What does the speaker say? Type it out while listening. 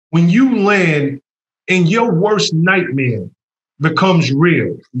when you land and your worst nightmare becomes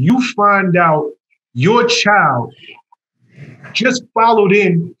real. You find out your child just followed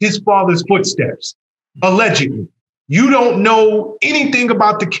in his father's footsteps, allegedly. You don't know anything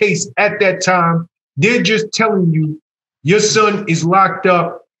about the case at that time. They're just telling you your son is locked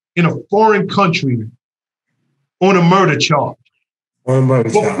up in a foreign country on a murder charge.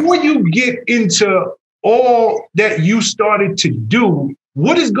 Before you get into all that you started to do,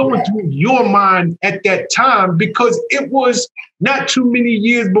 what is going through your mind at that time? Because it was not too many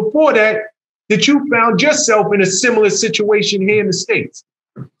years before that you found yourself in a similar situation here in the States.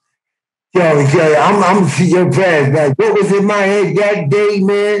 I'm your Prez, man. What was in my head that day,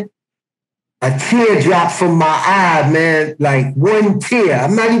 man? A tear dropped from my eye, man. Like one tear.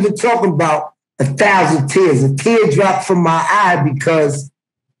 I'm not even talking about 1,000 tears. A tear dropped from my eye because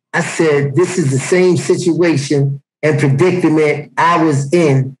I said, this is the same situation and predicament I was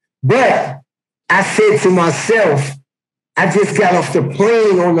in. But I said to myself, I just got off the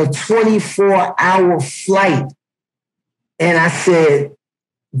plane on a 24-hour flight. And I said,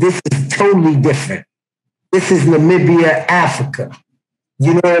 this is totally different. This is Namibia, Africa.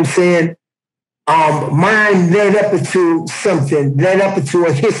 You know what I'm saying? Mine led up into something, led up into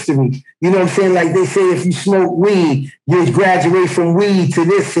a history. You know what I'm saying? Like they say, if you smoke weed, you graduate from weed to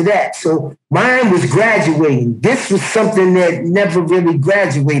this to that. So mine was graduating. This was something that never really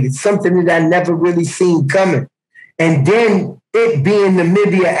graduated, something that I never really seen coming. And then it being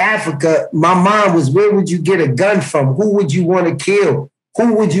Namibia, Africa, my mind was, where would you get a gun from? Who would you want to kill?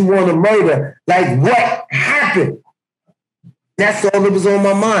 Who would you want to murder? Like, what happened? That's all that was on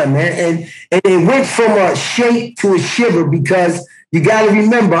my mind, man. And it went from a shake to a shiver because you got to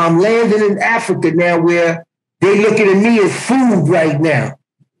remember, I'm landing in Africa now where they looking at me as food right now.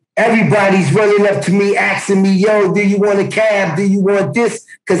 Everybody's running up to me, asking me, yo, do you want a cab? Do you want this?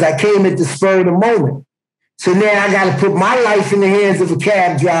 Because I came at the spur of the moment. So now I got to put my life in the hands of a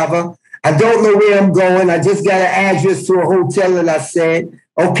cab driver. I don't know where I'm going. I just got an address to a hotel that I said,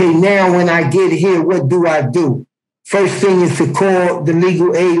 okay, now when I get here, what do I do? First thing is to call the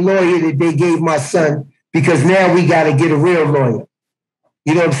legal aid lawyer that they gave my son, because now we got to get a real lawyer.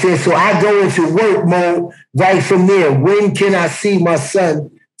 You know what I'm saying? So I go into work mode right from there. When can I see my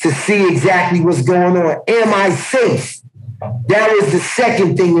son to see exactly what's going on? Am I safe? That was the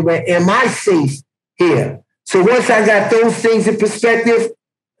second thing. Am I safe here? So once I got those things in perspective,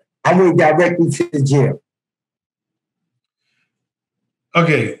 I went directly to the jail.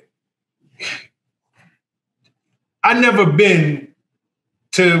 Okay. I never been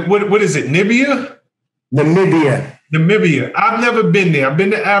to, what is it, Namibia? Namibia. I've never been there. I've been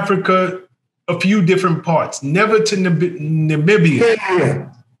to Africa, a few different parts, never to Namibia.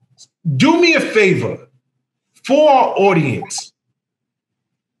 Yeah. Do me a favor, for our audience,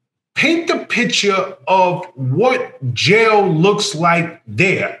 paint the picture of what jail looks like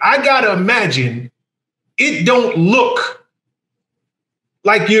there. I gotta imagine it don't look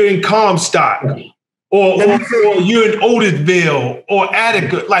like you're in Comstock or you're in Otisville or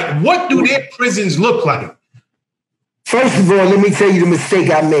Attica. Like, what do their prisons look like? First of all, let me tell you the mistake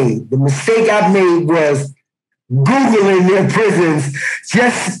I made. The mistake I made was Googling their prisons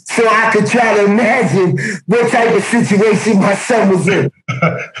just so I could try to imagine what type of situation my son was in.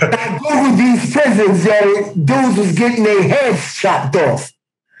 I Googled these prisons, dudes was getting their heads chopped off.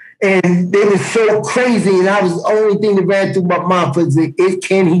 And it was so crazy. And I was the only thing that ran through my mind was,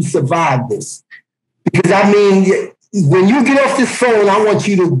 can he survive this? Because I mean, when you get off this phone, I want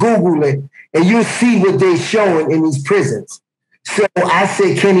you to Google it and you'll see what they're showing in these prisons. So I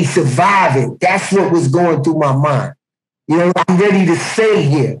said, can he survive it? That's what was going through my mind. You know, I'm ready to stay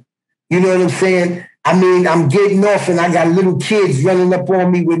here. You know what I'm saying? I mean, I'm getting off and I got little kids running up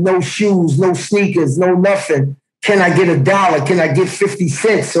on me with no shoes, no sneakers, no nothing. Can I get $1? Can I get 50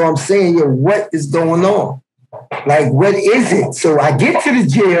 cents? So I'm saying, yo, what is going on? Like, what is it? So I get to the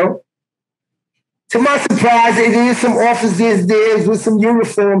jail. To my surprise, there is some officers there with some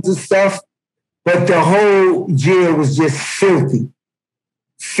uniforms and stuff. But the whole jail was just filthy.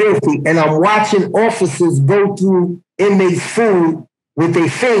 And I'm watching officers go through inmates' food with their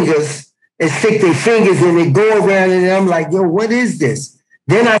fingers and stick their fingers in it, go around, and I'm like, yo, what is this?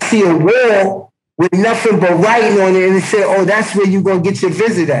 Then I see a wall with nothing but writing on it, and it said, oh, that's where you're going to get your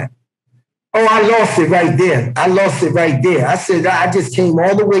visit at. Oh, I lost it right there. I said, I just came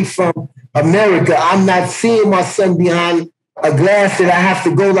all the way from America. I'm not seeing my son behind a glass that I have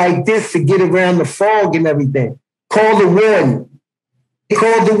to go like this to get around the fog and everything. Call the warden. He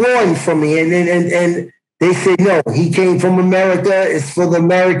called the warden for me, and they said, no, he came from America. It's for the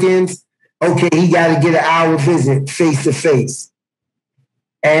Americans. Okay, he got to get an hour visit face to face.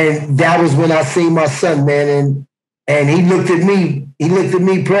 And that was when I seen my son, man. And he looked at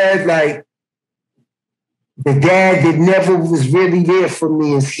me, Prez, like, the dad that never was really there for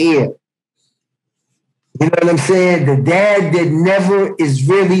me is here. You know what I'm saying? The dad that never is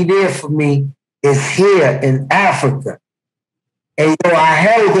really there for me is here in Africa. And I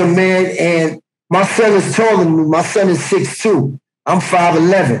held him, man, and my son is taller than me. My son is 6'2". I'm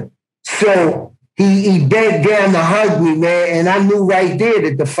 5'11". So he bent down to hug me, man, and I knew right there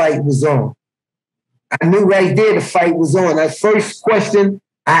that the fight was on. I knew right there the fight was on. That first question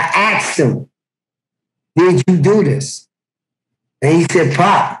I asked him, did you do this? And he said,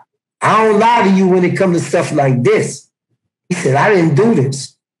 Pop, I don't lie to you when it comes to stuff like this. He said, I didn't do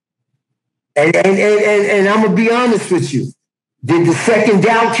this. And I'm going to be honest with you. Did the second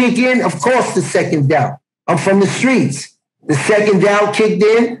doubt kick in? Of course the second doubt. I'm from the streets. The second doubt kicked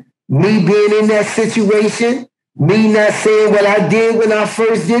in. Me being in that situation, me not saying what I did when I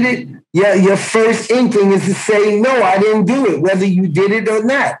first did it. Yeah, your first inkling is to say, no, I didn't do it, whether you did it or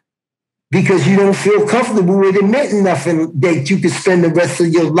not, because you don't feel comfortable with admitting nothing that you could spend the rest of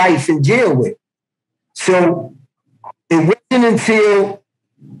your life in jail with. So it wasn't until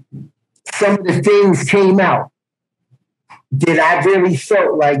some of the things came out that I really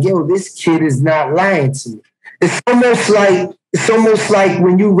felt like, yo, this kid is not lying to me. It's almost like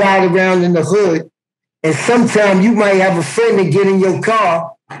when you ride around in the hood and sometimes you might have a friend that get in your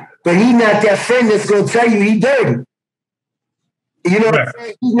car, but he's not that friend that's going to tell you he dirty. You know what I'm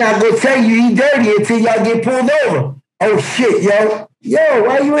saying? He's not going to tell you he dirty until y'all get pulled over. Oh, shit, yo. Yo,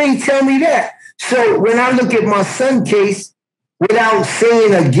 why you ain't tell me that? So when I look at my son's case, without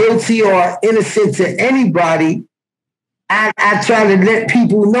saying a guilty or innocent to anybody, I try to let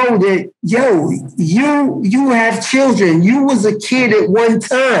people know that, yo, you have children. You was a kid at one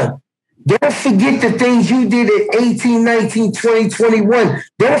time. Don't forget the things you did at 18, 19, 20, 21.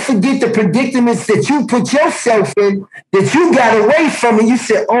 Don't forget the predicaments that you put yourself in, that you got away from, and you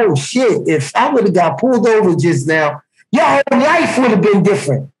said, oh, shit, if I would have got pulled over just now, your whole life would have been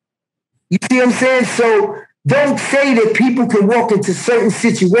different. You see what I'm saying? So don't say that people can walk into certain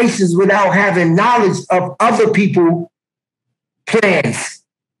situations without having knowledge of other people's plans,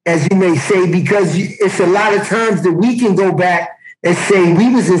 as you may say, because it's a lot of times that we can go back and say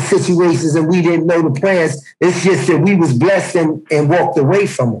we was in situations and we didn't know the plans. It's just that we was blessed and walked away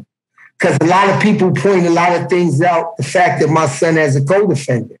from them. Because a lot of people point a lot of things out, the fact that my son has a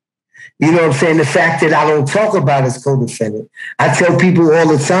co-defendant. You know what I'm saying? The fact that I don't talk about his co-defendant. I tell people all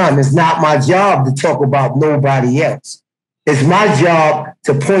the time, it's not my job to talk about nobody else. It's my job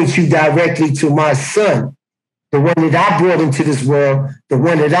to point you directly to my son, the one that I brought into this world, the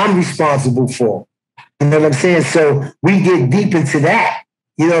one that I'm responsible for. You know what I'm saying? So we get deep into that.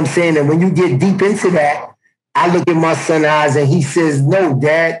 You know what I'm saying? And when you get deep into that, I look at my son's eyes and he says, no,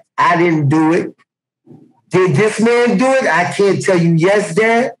 Dad, I didn't do it. Did this man do it? I can't tell you yes,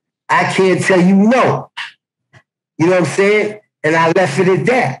 Dad. I can't tell you no. You know what I'm saying? And I left it at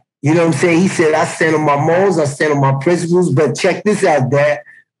that. You know what I'm saying? He said, I stand on my morals, I stand on my principles, but check this out, Dad.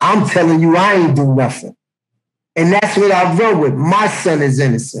 I'm telling you, I ain't do nothing. And that's what I wrote with. My son is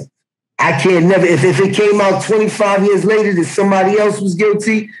innocent. I can't never, if it came out 25 years later that somebody else was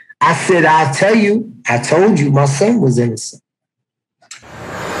guilty, I said, I'll tell you, I told you my son was innocent.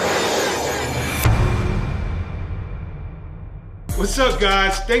 What's up,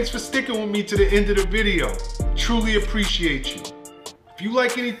 guys? Thanks for sticking with me to the end of the video. Truly appreciate you. If you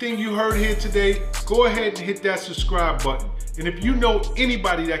like anything you heard here today, go ahead and hit that subscribe button. And if you know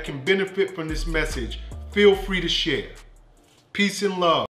anybody that can benefit from this message, feel free to share. Peace and love.